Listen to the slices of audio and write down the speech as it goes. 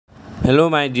Hello,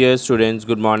 my dear students.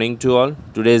 Good morning to all.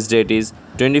 Today's date is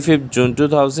 25th June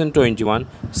 2021.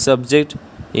 Subject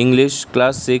English,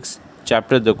 Class 6,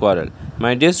 Chapter The Quarrel.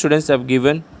 My dear students, I have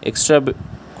given extra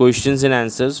questions and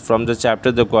answers from the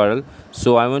chapter The Quarrel.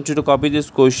 So I want you to copy this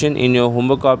question in your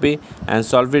homework copy and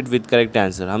solve it with correct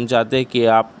answer. हम चाहते हैं कि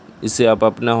आप इसे आप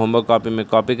अपना homework copy में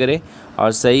copy करें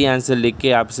और सही आंसर लिख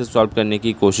के आप इसे सॉल्व करने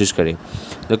की कोशिश करें.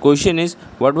 The question is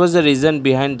what was the reason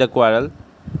behind the quarrel.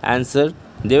 Answer,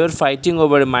 they were fighting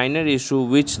over a minor issue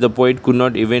which the poet could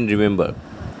not even remember.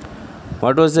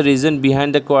 What was the reason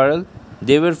behind the quarrel?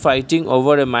 They were fighting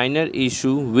over a minor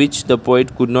issue which the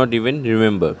poet could not even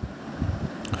remember.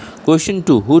 Question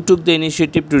 2. Who took the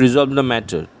initiative to resolve the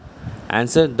matter?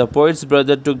 Answer, the poet's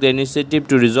brother took the initiative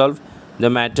to resolve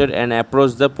the matter and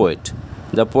approached the poet.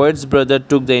 The poet's brother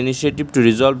took the initiative to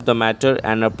resolve the matter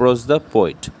and approached the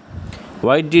poet.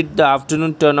 Why did the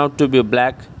afternoon turn out to be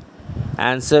black?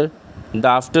 Answer, the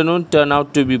afternoon turned out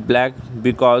to be black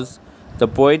because the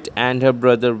poet and her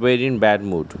brother were in bad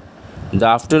mood. The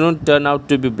afternoon turned out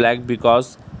to be black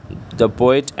because the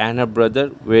poet and her brother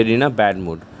were in a bad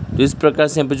mood. तो इस प्रकार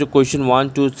से यहाँ पे जो question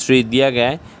 1, 2, 3 दिया गया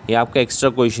है ये आपका एक्स्ट्रा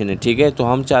क्वेश्चन है. ठीक है, तो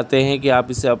हम चाहते हैं कि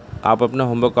आप इसे आप अपना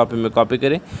होमवर्क कॉपी में कॉपी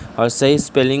करें और सही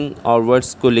स्पेलिंग और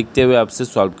वर्ड्स को लिखते हुए आपसे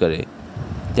सॉल्व करें.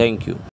 Thank you.